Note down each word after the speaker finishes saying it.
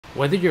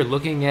Whether you're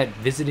looking at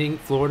visiting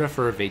Florida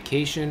for a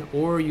vacation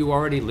or you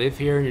already live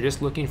here and you're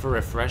just looking for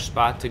a fresh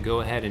spot to go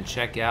ahead and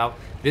check out,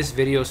 this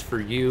video is for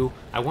you.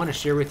 I want to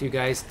share with you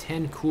guys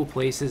 10 cool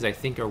places I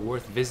think are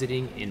worth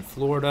visiting in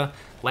Florida.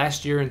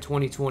 Last year in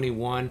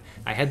 2021,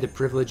 I had the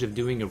privilege of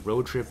doing a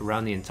road trip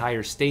around the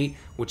entire state,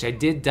 which I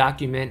did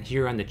document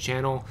here on the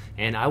channel,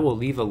 and I will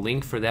leave a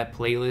link for that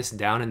playlist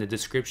down in the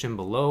description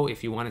below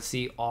if you want to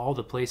see all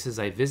the places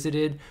I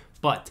visited.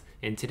 But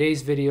in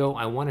today's video,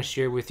 I want to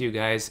share with you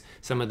guys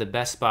some of the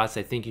best spots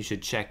I think you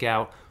should check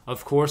out.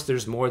 Of course,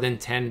 there's more than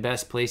 10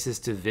 best places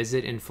to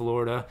visit in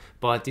Florida,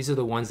 but these are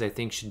the ones I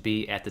think should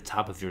be at the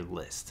top of your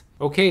list.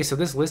 Okay, so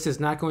this list is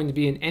not going to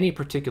be in any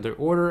particular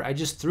order. I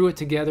just threw it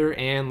together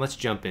and let's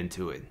jump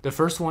into it. The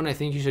first one I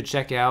think you should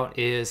check out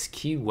is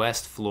Key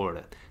West,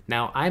 Florida.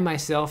 Now, I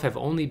myself have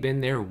only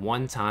been there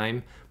one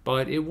time,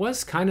 but it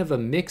was kind of a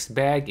mixed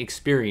bag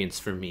experience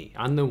for me.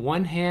 On the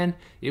one hand,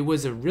 it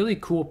was a really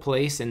cool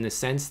place in the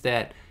sense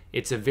that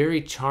it's a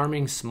very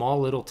charming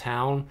small little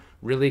town,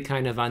 really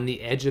kind of on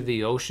the edge of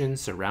the ocean,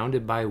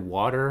 surrounded by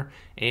water,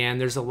 and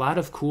there's a lot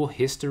of cool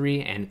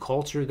history and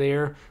culture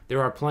there.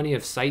 There are plenty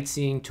of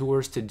sightseeing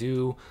tours to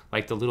do,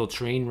 like the little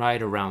train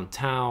ride around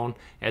town,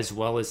 as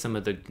well as some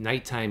of the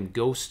nighttime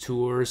ghost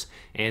tours.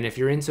 And if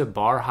you're into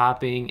bar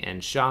hopping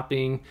and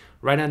shopping,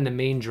 right on the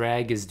main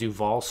drag is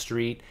Duval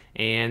Street,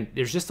 and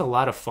there's just a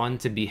lot of fun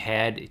to be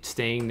had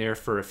staying there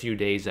for a few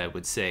days, I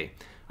would say.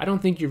 I don't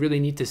think you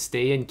really need to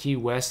stay in Key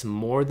West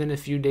more than a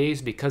few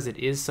days because it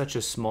is such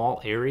a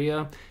small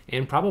area,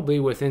 and probably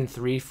within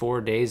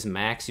 3-4 days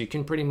max you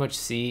can pretty much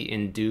see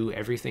and do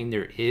everything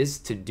there is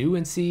to do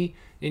and see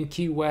in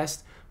Key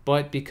West.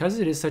 But because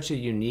it is such a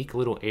unique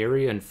little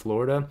area in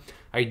Florida,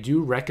 I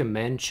do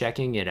recommend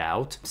checking it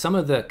out. Some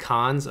of the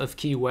cons of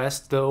Key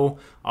West though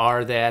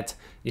are that,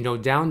 you know,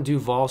 down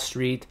Duval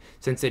Street,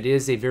 since it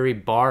is a very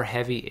bar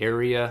heavy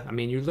area, I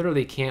mean, you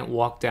literally can't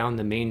walk down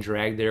the main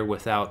drag there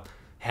without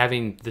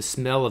having the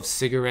smell of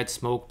cigarette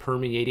smoke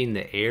permeating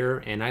the air,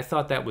 and I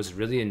thought that was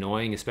really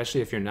annoying, especially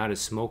if you're not a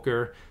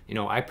smoker. You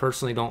know, I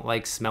personally don't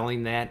like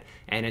smelling that,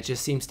 and it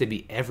just seems to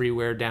be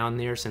everywhere down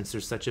there since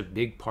there's such a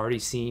big party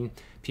scene.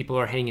 People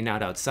are hanging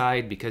out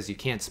outside because you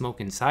can't smoke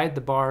inside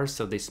the bars,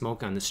 so they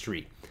smoke on the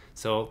street.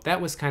 So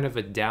that was kind of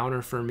a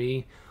downer for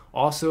me.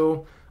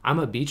 Also, I'm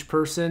a beach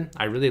person.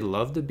 I really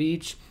love the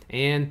beach,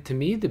 and to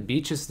me the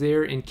beaches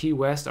there in Key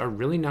West are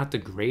really not the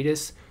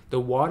greatest. The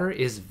water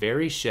is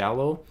very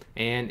shallow,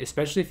 and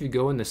especially if you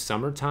go in the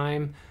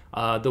summertime,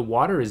 the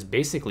water is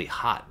basically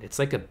hot. It's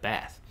like a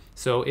bath.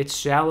 So it's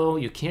shallow,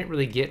 you can't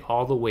really get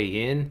all the way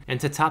in, and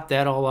to top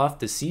that all off,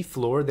 the sea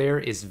floor there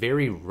is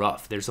very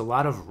rough. There's a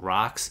lot of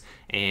rocks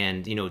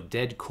and, you know,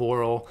 dead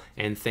coral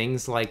and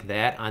things like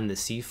that on the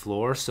sea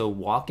floor, so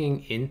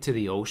walking into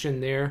the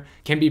ocean there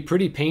can be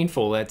pretty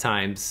painful at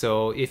times.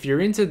 So if you're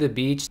into the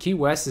beach, Key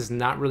West is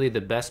not really the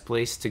best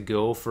place to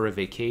go for a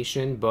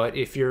vacation, but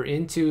if you're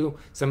into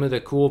some of the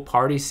cool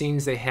party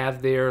scenes they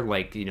have there,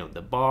 like, you know,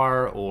 the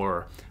bar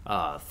or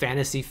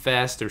Fantasy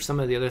Fest or some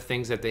of the other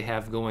things that they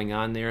have going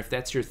on there, if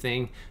that's your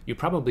thing, you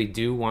probably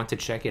do want to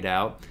check it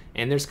out.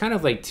 And there's kind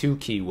of like two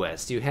Key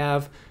West. You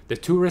have the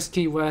tourist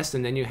Key West,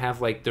 and then you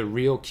have like the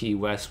real Key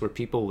West where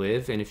people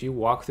live. And if you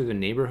walk through the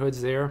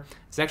neighborhoods there,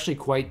 it's actually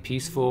quite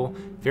peaceful,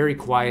 very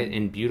quiet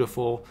and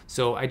beautiful.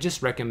 So I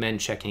just recommend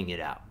checking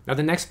it out. Now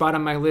the next spot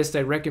on my list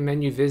I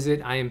recommend you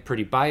visit, I am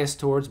pretty biased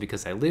towards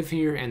because I live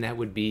here, and that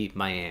would be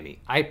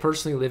Miami. I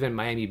personally live in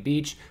Miami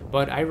Beach,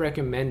 but I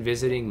recommend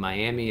visiting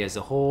Miami as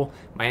a whole.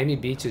 Miami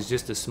Beach is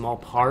just a small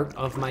part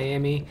of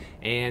Miami,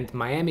 and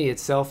Miami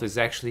itself is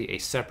actually a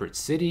separate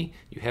city.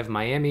 You have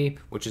Miami,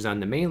 which is on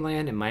the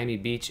mainland, and Miami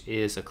Beach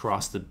is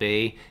across the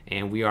bay,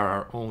 and we are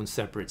our own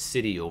separate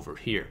city over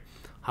here.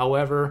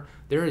 However,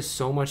 there is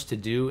so much to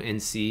do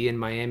and see in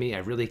Miami. I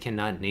really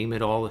cannot name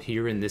it all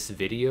here in this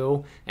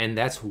video, and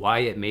that's why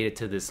it made it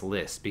to this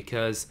list,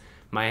 because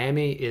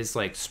Miami is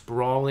like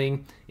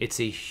sprawling. It's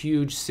a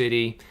huge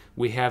city.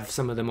 We have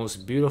some of the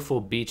most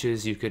beautiful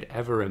beaches you could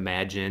ever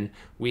imagine.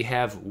 We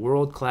have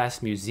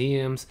world-class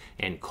museums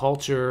and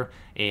culture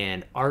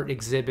and art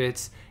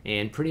exhibits,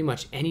 and pretty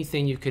much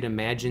anything you could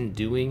imagine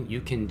doing,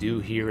 you can do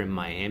here in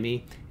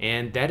Miami.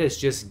 And that is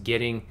just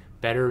getting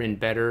better and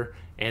better.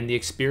 And the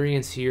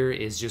experience here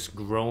is just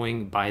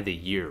growing by the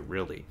year,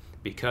 really,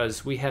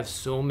 because we have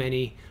so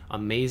many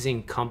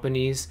amazing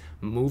companies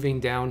moving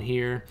down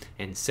here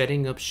and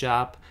setting up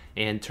shop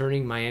and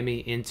turning Miami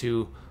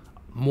into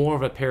more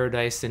of a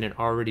paradise than it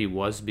already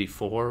was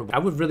before. I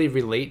would really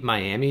relate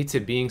Miami to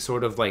being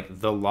sort of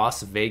like the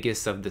Las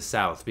Vegas of the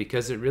South,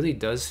 because it really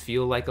does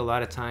feel like a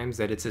lot of times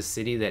that it's a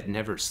city that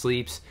never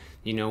sleeps.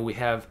 You know, we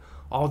have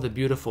all the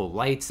beautiful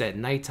lights at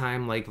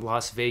nighttime like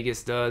Las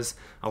Vegas does.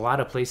 A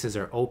lot of places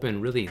are open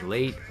really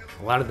late.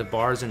 A lot of the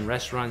bars and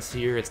restaurants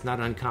here, it's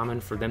not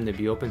uncommon for them to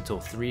be open till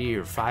 3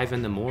 or 5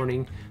 in the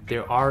morning.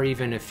 There are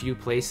even a few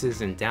places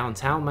in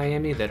downtown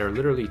Miami that are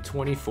literally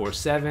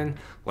 24/7,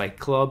 like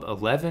Club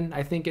 11,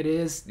 I think it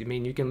is. I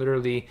mean, you can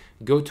literally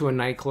go to a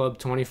nightclub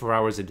 24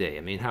 hours a day.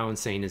 I mean, how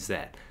insane is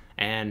that?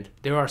 And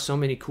there are so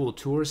many cool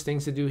tourist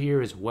things to do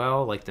here as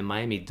well, like the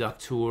Miami Duck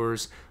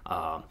tours,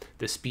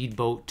 the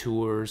speedboat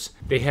tours.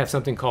 They have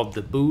something called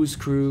the Booze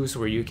Cruise,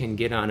 where you can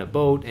get on a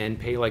boat and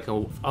pay like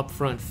a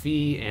upfront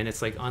fee, and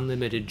it's like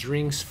unlimited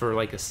drinks for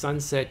like a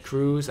sunset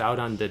cruise out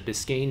on the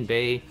Biscayne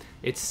Bay.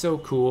 It's so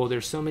cool.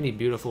 There's so many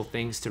beautiful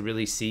things to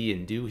really see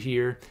and do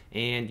here,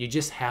 and you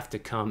just have to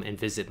come and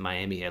visit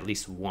Miami at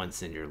least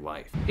once in your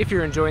life. If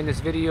you're enjoying this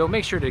video,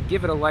 make sure to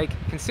give it a like,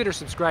 consider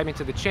subscribing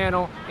to the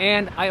channel,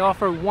 and I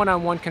offer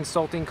one-on-one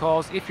consulting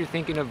calls if you're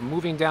thinking of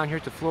moving down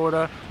here to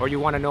Florida or you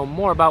want to know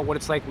more about what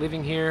it's like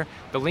living here.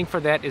 The link for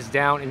that is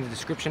down in the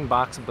description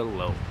box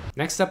below.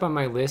 Next up on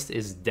my list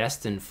is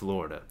Destin,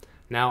 Florida.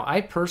 Now,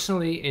 I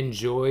personally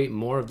enjoy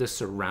more of the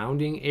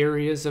surrounding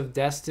areas of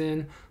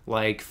Destin,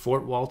 like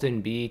Fort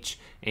Walton Beach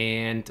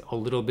and a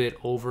little bit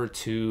over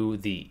to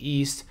the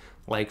east,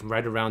 like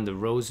right around the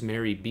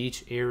Rosemary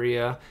Beach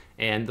area,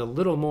 and the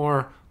little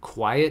more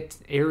quiet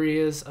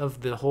areas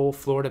of the whole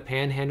Florida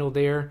Panhandle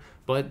there.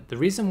 But the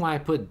reason why I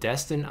put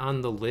Destin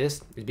on the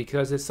list is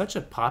because it's such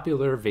a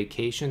popular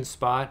vacation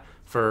spot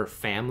for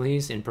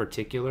families in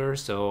particular.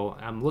 So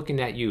I'm looking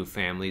at you,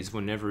 families,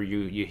 whenever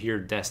you hear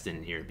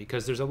Destin here,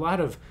 because there's a lot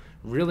of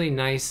really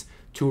nice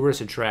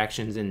tourist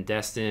attractions in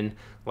Destin,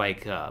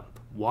 like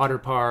water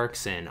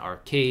parks and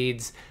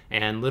arcades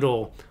and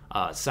little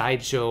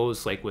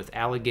sideshows like with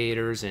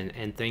alligators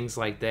and things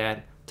like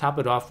that. Top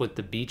it off with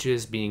the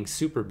beaches being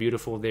super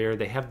beautiful there.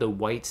 They have the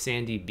white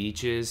sandy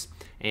beaches,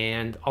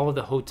 and all of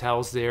the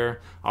hotels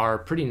there are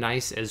pretty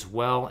nice as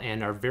well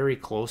and are very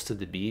close to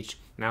the beach.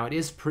 Now, it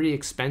is pretty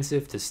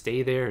expensive to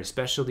stay there,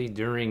 especially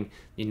during,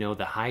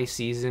 the high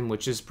season,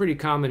 which is pretty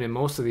common in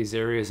most of these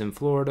areas in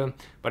Florida.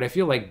 But I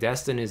feel like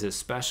Destin is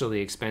especially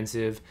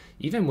expensive,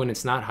 even when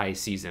it's not high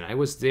season. I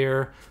was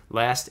there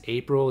last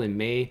April and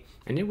May,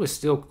 and it was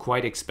still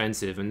quite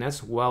expensive, and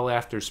that's well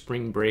after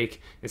spring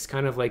break. It's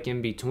kind of like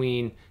in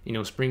between,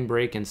 spring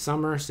break and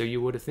summer, so you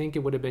would think it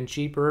would have been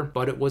cheaper,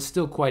 but it was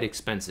still quite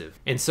expensive.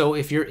 And so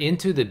if you're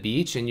into the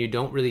beach and you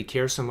don't really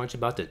care so much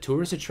about the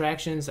tourist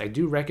attractions, I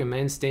do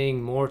recommend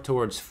staying more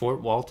towards Fort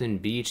Walton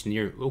Beach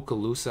near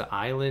Okaloosa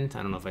Island.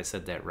 I don't know if I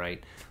said that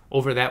right.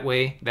 Over that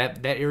way,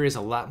 that area is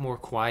a lot more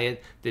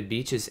quiet. The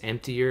beach is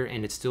emptier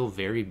and it's still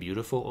very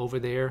beautiful over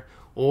there.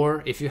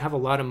 Or if you have a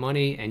lot of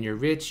money and you're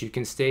rich, you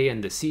can stay in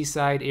the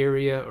seaside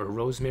area or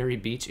Rosemary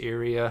Beach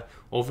area.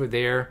 Over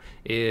there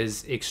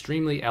is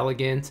extremely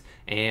elegant,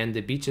 and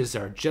the beaches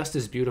are just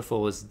as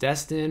beautiful as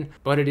Destin,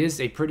 but it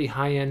is a pretty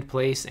high-end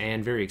place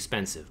and very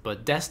expensive.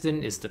 But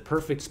Destin is the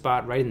perfect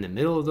spot right in the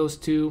middle of those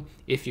two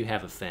if you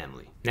have a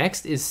family.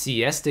 Next is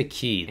Siesta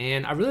Key,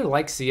 and I really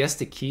like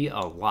Siesta Key a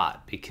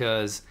lot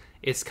because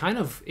it kind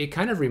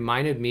of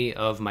reminded me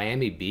of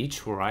Miami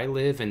Beach, where I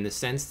live, in the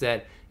sense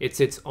that it's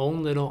its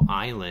own little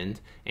island,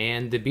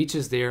 and the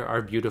beaches there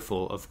are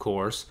beautiful, of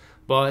course,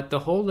 but the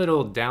whole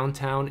little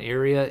downtown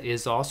area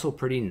is also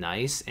pretty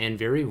nice and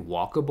very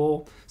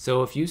walkable.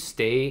 So if you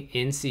stay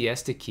in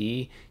Siesta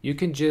Key, you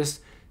can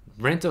just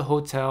rent a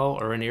hotel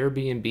or an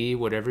Airbnb,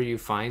 whatever you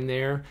find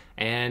there,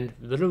 and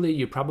literally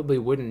you probably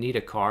wouldn't need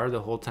a car the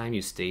whole time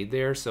you stayed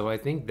there. So I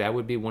think that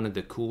would be one of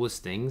the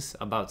coolest things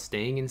about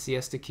staying in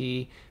Siesta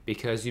Key,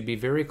 because you'd be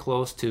very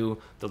close to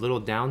the little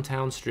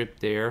downtown strip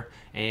there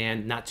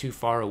and not too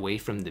far away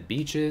from the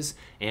beaches.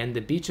 And the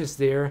beaches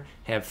there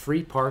have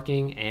free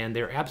parking, and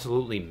they're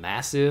absolutely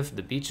massive.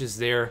 The beaches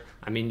there,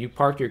 I mean, you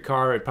park your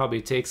car, it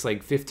probably takes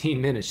like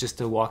 15 minutes just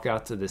to walk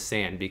out to the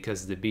sand,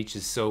 because the beach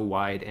is so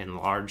wide and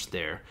large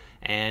there.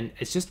 And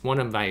it's just one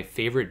of my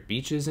favorite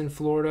beaches in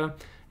Florida.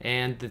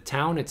 And the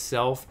town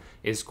itself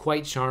is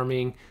quite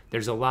charming.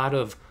 There's a lot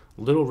of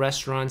little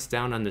restaurants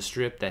down on the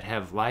strip that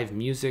have live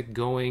music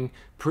going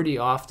pretty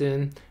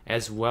often,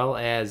 as well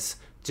as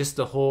just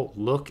the whole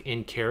look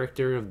and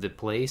character of the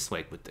place,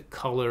 like with the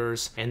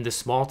colors and the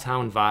small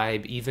town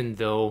vibe, even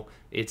though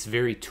it's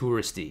very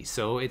touristy.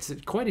 So it's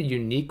quite a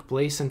unique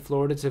place in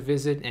Florida to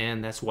visit,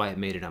 and that's why it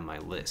made it on my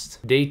list.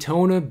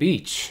 Daytona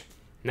Beach.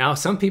 Now,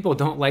 some people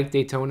don't like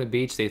Daytona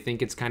Beach. They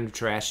think it's kind of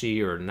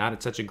trashy or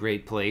not such a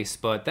great place,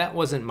 but that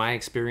wasn't my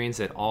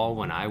experience at all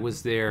when I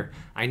was there.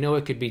 I know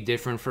it could be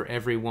different for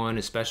everyone,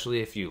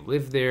 especially if you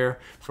live there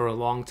for a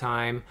long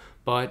time,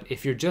 but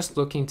if you're just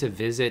looking to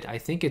visit, I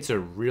think it's a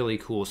really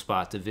cool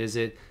spot to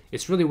visit.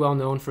 It's really well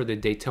known for the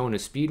Daytona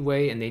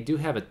Speedway, and they do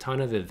have a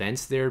ton of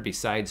events there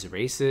besides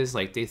races.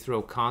 Like, they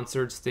throw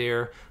concerts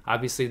there.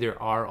 Obviously,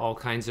 there are all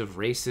kinds of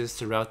races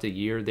throughout the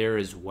year there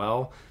as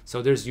well.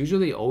 So there's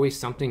usually always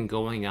something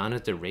going on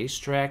at the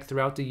racetrack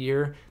throughout the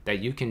year that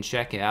you can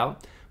check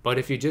out. But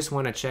if you just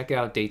want to check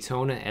out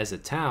Daytona as a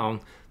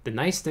town, the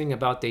nice thing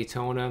about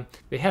Daytona,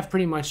 they have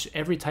pretty much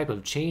every type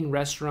of chain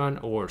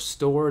restaurant or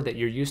store that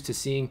you're used to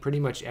seeing pretty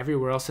much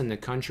everywhere else in the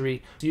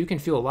country. So you can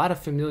feel a lot of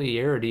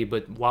familiarity,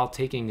 but while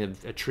taking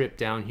a trip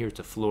down here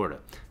to Florida.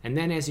 And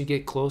then as you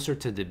get closer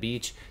to the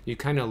beach, you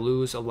kind of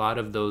lose a lot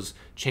of those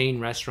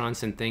chain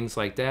restaurants and things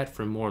like that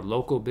for more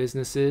local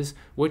businesses,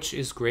 which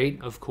is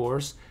great, of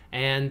course.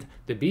 And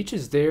the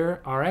beaches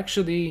there are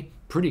actually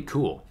pretty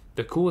cool.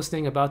 The coolest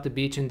thing about the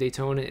beach in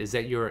Daytona is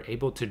that you're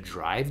able to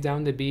drive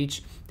down the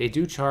beach. They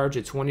do charge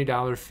a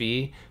 $20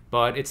 fee,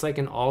 but it's like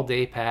an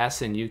all-day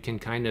pass and you can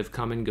kind of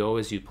come and go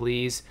as you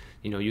please.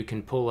 You know, you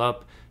can pull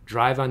up,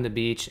 drive on the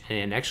beach,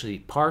 and actually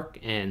park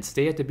and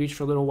stay at the beach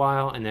for a little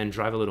while and then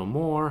drive a little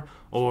more,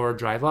 or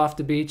drive off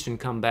the beach and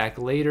come back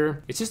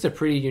later. It's just a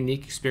pretty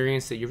unique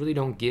experience that you really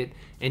don't get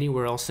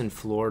anywhere else in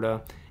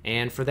Florida,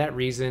 and for that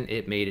reason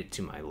it made it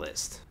to my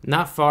list.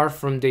 Not far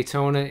from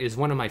Daytona is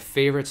one of my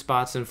favorite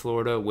spots in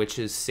Florida, which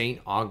is St.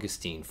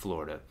 Augustine,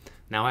 Florida.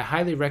 Now, I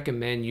highly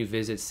recommend you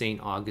visit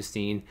St.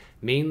 Augustine,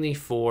 mainly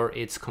for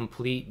its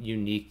complete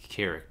unique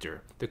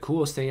character. The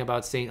coolest thing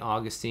about St.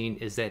 Augustine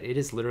is that it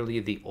is literally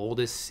the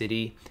oldest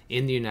city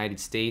in the United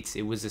States.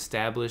 It was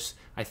established,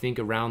 I think,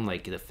 around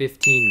like the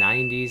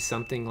 1590s,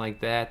 something like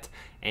that.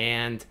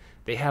 And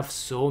they have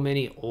so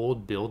many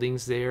old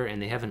buildings there, and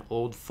they have an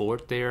old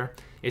fort there.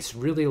 It's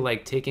really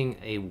like taking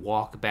a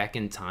walk back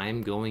in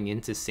time going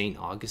into St.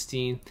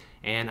 Augustine.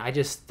 And I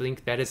just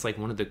think that is like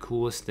one of the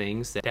coolest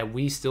things, that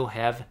we still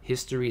have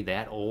history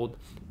that old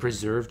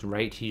preserved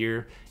right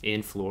here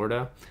in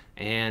Florida.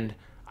 And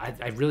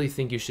I really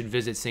think you should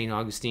visit St.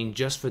 Augustine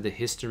just for the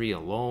history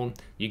alone.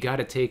 You got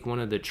to take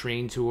one of the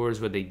train tours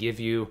where they give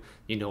you,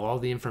 you know, all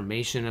the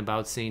information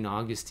about St.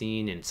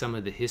 Augustine and some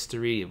of the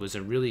history. It was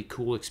a really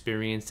cool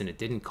experience, and it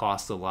didn't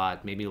cost a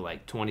lot, maybe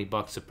like 20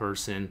 bucks a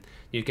person.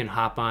 You can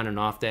hop on and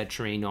off that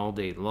train all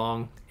day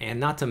long. And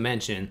not to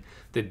mention,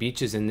 the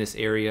beaches in this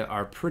area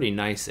are pretty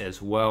nice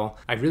as well.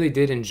 I really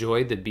did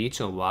enjoy the beach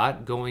a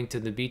lot, going to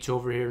the beach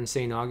over here in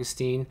St.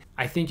 Augustine.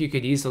 I think you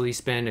could easily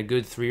spend a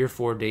good 3 or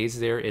 4 days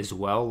there as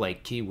well,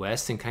 like Key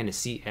West, and kind of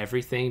see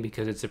everything,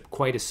 because it's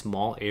quite a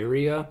small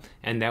area,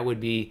 and that would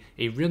be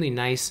a really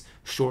nice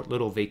short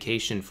little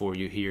vacation for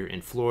you here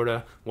in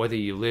Florida, whether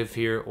you live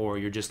here or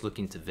you're just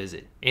looking to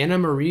visit. Anna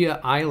Maria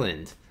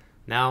Island.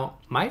 Now,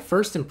 my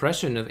first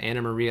impression of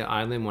Anna Maria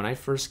Island when I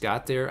first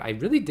got there, I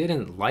really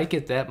didn't like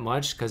it that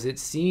much, because it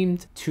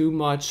seemed too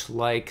much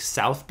like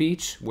South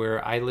Beach,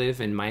 where I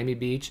live in Miami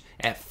Beach,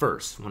 at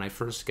first, when I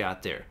first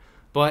got there.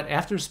 But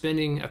after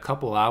spending a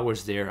couple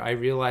hours there, I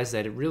realized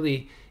that it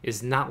really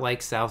is not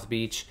like South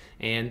Beach,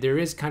 and there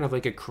is kind of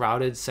like a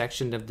crowded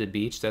section of the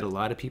beach that a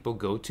lot of people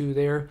go to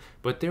there,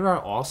 but there are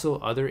also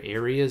other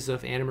areas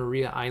of Anna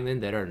Maria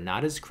Island that are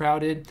not as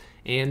crowded,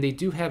 and they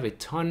do have a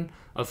ton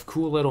of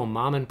cool little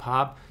mom and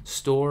pop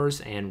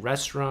stores and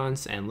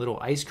restaurants and little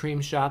ice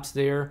cream shops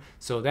there.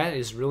 So that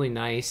is really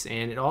nice,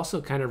 and it also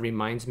kind of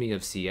reminds me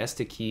of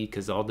Siesta Key,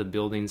 because all the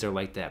buildings are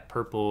like that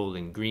purple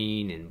and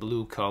green and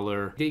blue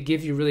color. They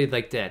give you really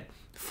like that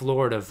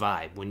Florida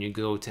vibe when you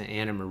go to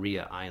Anna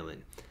Maria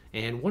Island.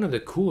 And one of the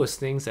coolest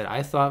things that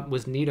I thought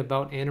was neat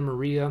about Anna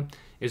Maria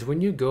is when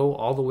you go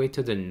all the way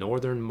to the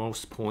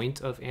northernmost point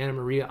of Anna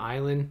Maria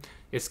Island,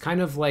 it's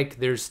kind of like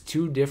there's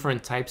 2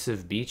 different types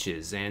of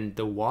beaches, and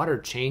the water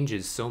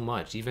changes so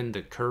much, even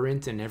the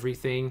current and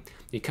everything.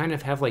 You kind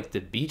of have like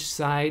the beach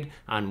side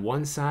on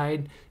one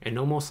side and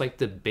almost like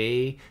the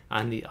bay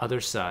on the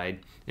other side.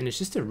 And it's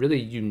just a really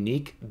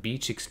unique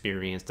beach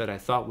experience that I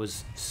thought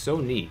was so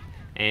neat.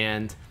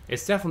 And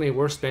it's definitely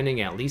worth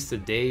spending at least a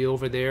day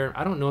over there.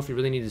 I don't know if you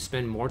really need to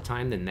spend more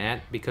time than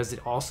that, because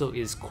it also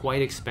is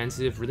quite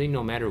expensive, really,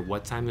 no matter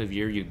what time of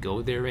year you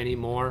go there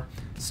anymore.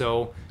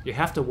 So you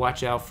have to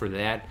watch out for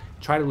that.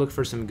 Try to look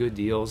for some good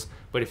deals.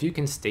 But if you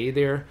can stay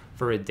there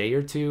for a day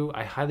or two,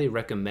 I highly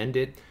recommend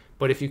it.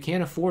 But if you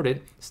can't afford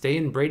it, stay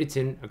in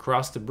Bradenton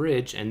across the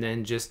bridge and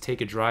then just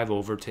take a drive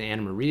over to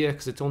Anna Maria,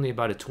 because it's only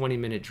about a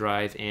 20-minute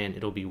drive and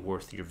it'll be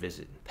worth your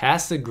visit.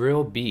 Pass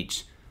Grill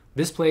Beach.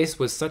 This place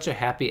was such a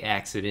happy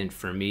accident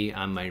for me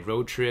on my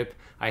road trip.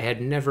 I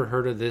had never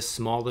heard of this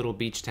small little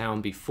beach town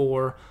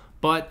before,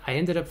 but I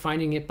ended up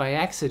finding it by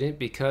accident,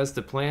 because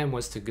the plan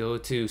was to go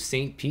to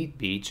St. Pete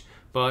Beach,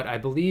 but I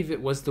believe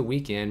it was the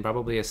weekend,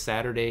 probably a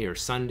Saturday or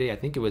Sunday. I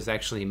think it was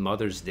actually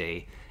Mother's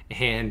Day.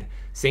 And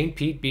St.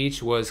 Pete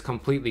Beach was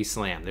completely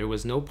slammed. There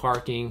was no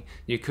parking.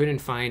 You couldn't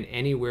find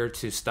anywhere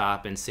to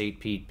stop in St.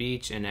 Pete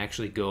Beach and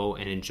actually go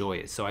and enjoy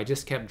it. So I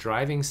just kept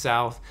driving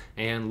south,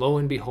 and lo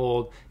and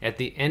behold, at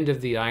the end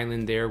of the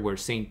island there where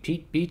St.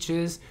 Pete Beach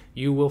is,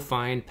 you will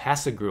find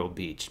Grill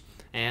Beach.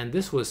 And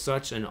this was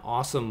such an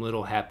awesome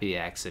little happy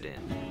accident.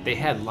 They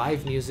had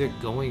live music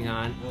going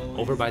on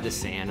over by the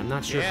sand. I'm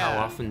not sure how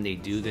often they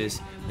do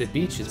this. The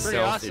beach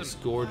itself is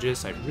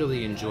gorgeous. I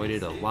really enjoyed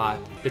it a lot.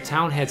 The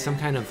town had some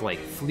kind of like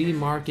flea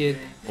market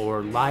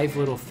or live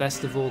little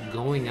festival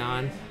going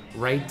on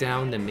right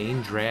down the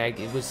main drag.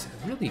 It was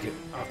really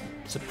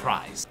a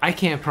surprise. I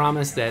can't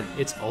promise that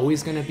it's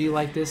always going to be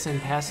like this in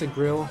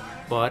Grill,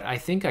 but I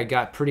think I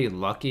got pretty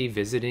lucky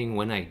visiting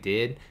when I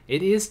did.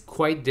 It is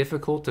quite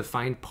difficult to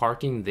find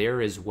parking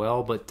there as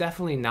well, but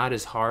definitely not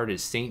as hard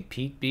as St.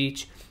 Pete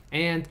Beach.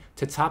 And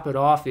to top it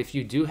off, if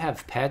you do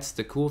have pets,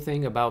 the cool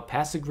thing about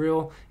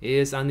Grill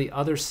is on the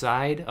other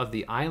side of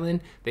the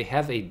island, they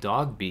have a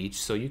dog beach,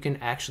 so you can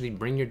actually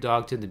bring your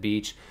dog to the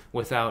beach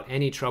without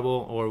any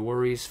trouble or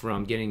worries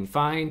from getting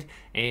fined.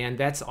 And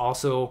that's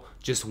also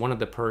just one of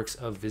the perks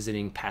of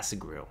visiting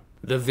Grill.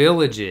 The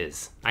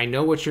Villages. I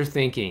know what you're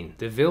thinking.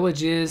 The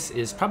Villages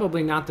is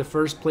probably not the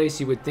first place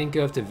you would think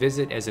of to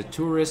visit as a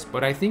tourist,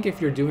 but I think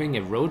if you're doing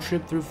a road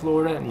trip through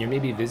Florida and you're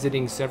maybe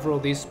visiting several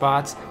of these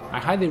spots, I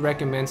highly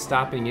recommend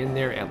stopping in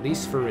there at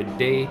least for a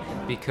day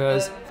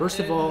because,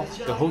 first of all,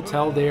 the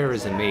hotel there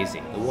is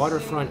amazing. The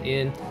Waterfront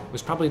Inn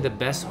was probably the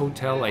best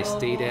hotel I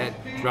stayed at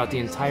throughout the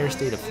entire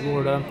state of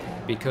Florida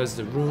because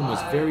the room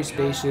was very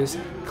spacious,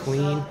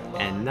 clean,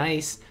 and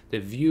nice. The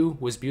view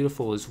was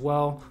beautiful as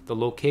well. The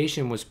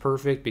location was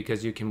perfect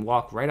because you can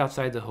walk right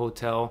outside the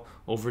hotel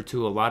over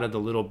to a lot of the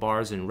little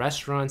bars and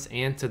restaurants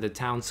and to the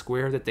town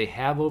square that they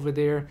have over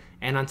there.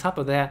 And on top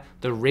of that,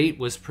 the rate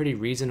was pretty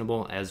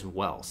reasonable as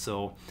well.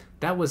 So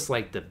that was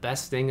like the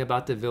best thing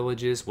about the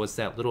Villages was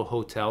that little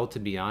hotel, to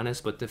be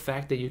honest. But the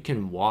fact that you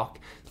can walk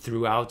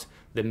throughout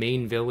the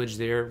main village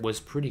there was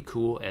pretty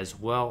cool as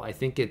well. I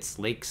think it's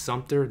Lake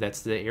Sumter,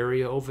 that's the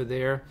area over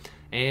there.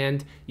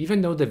 And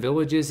even though the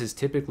Villages is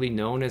typically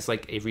known as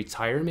like a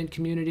retirement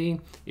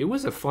community, it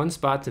was a fun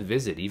spot to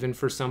visit, even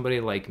for somebody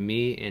like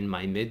me in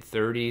my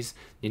mid-30s.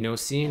 You know,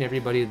 seeing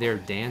everybody there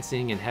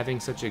dancing and having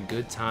such a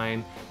good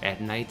time at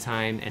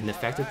nighttime, and the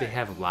fact that they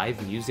have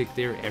live music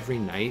there every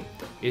night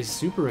is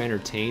super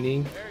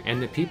entertaining,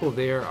 and the people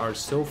there are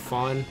so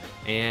fun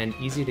and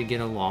easy to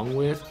get along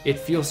with. It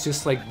feels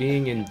just like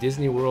being in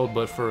Disney World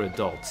but for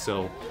adults.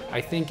 So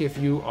I think if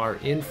you are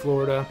in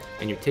Florida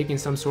and you're taking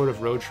some sort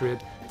of road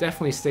trip,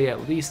 definitely stay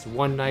at least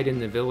one night in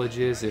the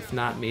Villages, if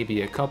not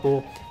maybe a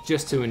couple,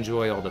 just to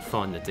enjoy all the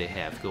fun that they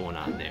have going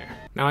on there.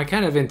 Now, I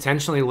kind of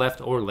intentionally left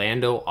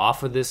Orlando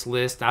off of this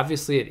list.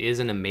 Obviously, it is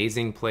an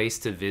amazing place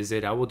to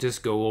visit. I will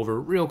just go over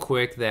real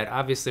quick that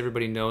obviously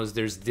everybody knows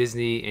there's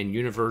Disney and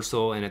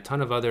Universal and a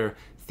ton of other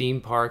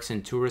theme parks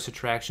and tourist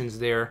attractions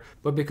there,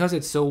 but because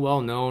it's so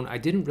well known, I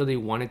didn't really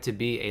want it to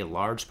be a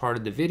large part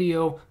of the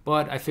video,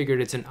 but I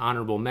figured it's an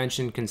honorable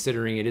mention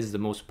considering it is the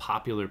most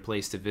popular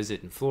place to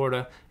visit in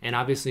Florida. And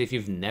obviously, if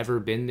you've never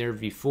been there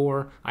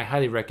before, I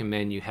highly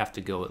recommend you have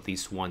to go at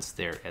least once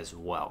there as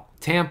well.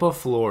 Tampa,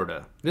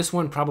 Florida. This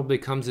one probably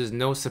comes as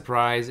no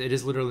surprise. It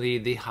is literally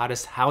the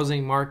hottest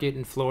housing market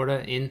in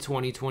Florida in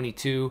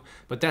 2022,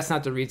 but that's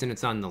not the reason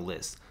it's on the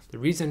list. The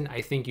reason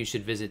I think you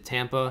should visit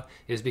Tampa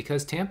is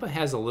because Tampa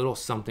has a little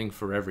something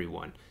for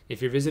everyone.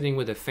 If you're visiting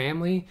with a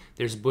family,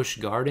 there's Busch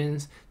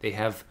Gardens. They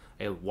have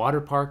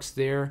water parks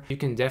there. You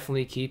can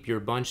definitely keep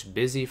your bunch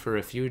busy for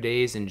a few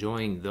days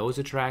enjoying those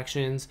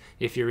attractions.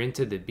 If you're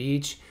into the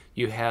beach,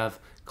 you have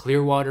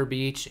Clearwater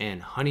Beach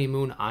and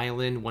Honeymoon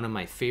Island, one of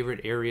my favorite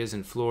areas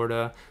in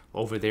Florida,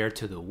 over there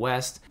to the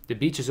west. The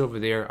beaches over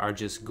there are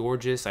just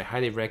gorgeous. I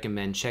highly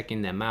recommend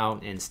checking them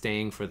out and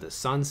staying for the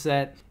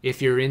sunset.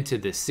 If you're into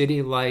the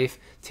city life,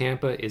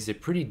 Tampa is a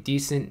pretty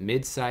decent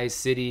mid-sized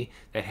city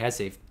that has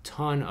a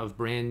ton of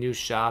brand new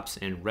shops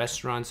and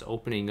restaurants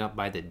opening up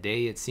by the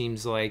day, it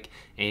seems like,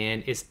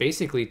 and it's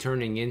basically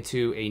turning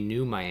into a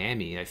new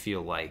Miami, I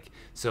feel like.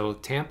 So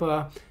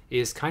Tampa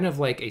is kind of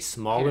like a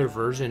smaller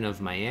version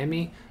of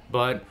Miami,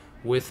 but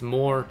with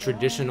more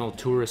traditional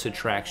tourist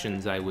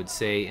attractions, I would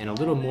say, and a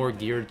little more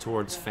geared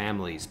towards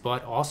families,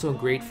 but also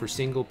great for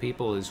single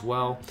people as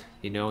well.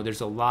 You know, there's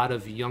a lot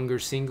of younger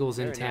singles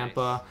in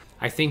Tampa.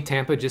 I think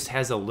Tampa just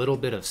has a little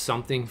bit of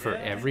something for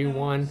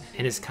everyone,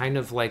 and it's kind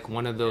of like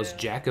one of those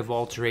jack of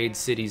all trades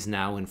cities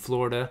now in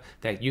Florida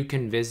that you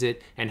can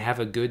visit and have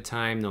a good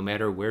time no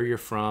matter where you're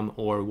from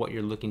or what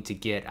you're looking to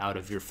get out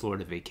of your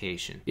Florida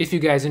vacation. If you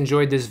guys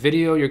enjoyed this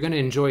video, you're going to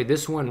enjoy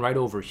this one right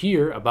over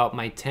here about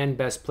my 10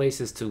 best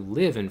places to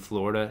live in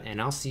Florida,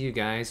 and I'll see you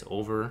guys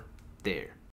over there.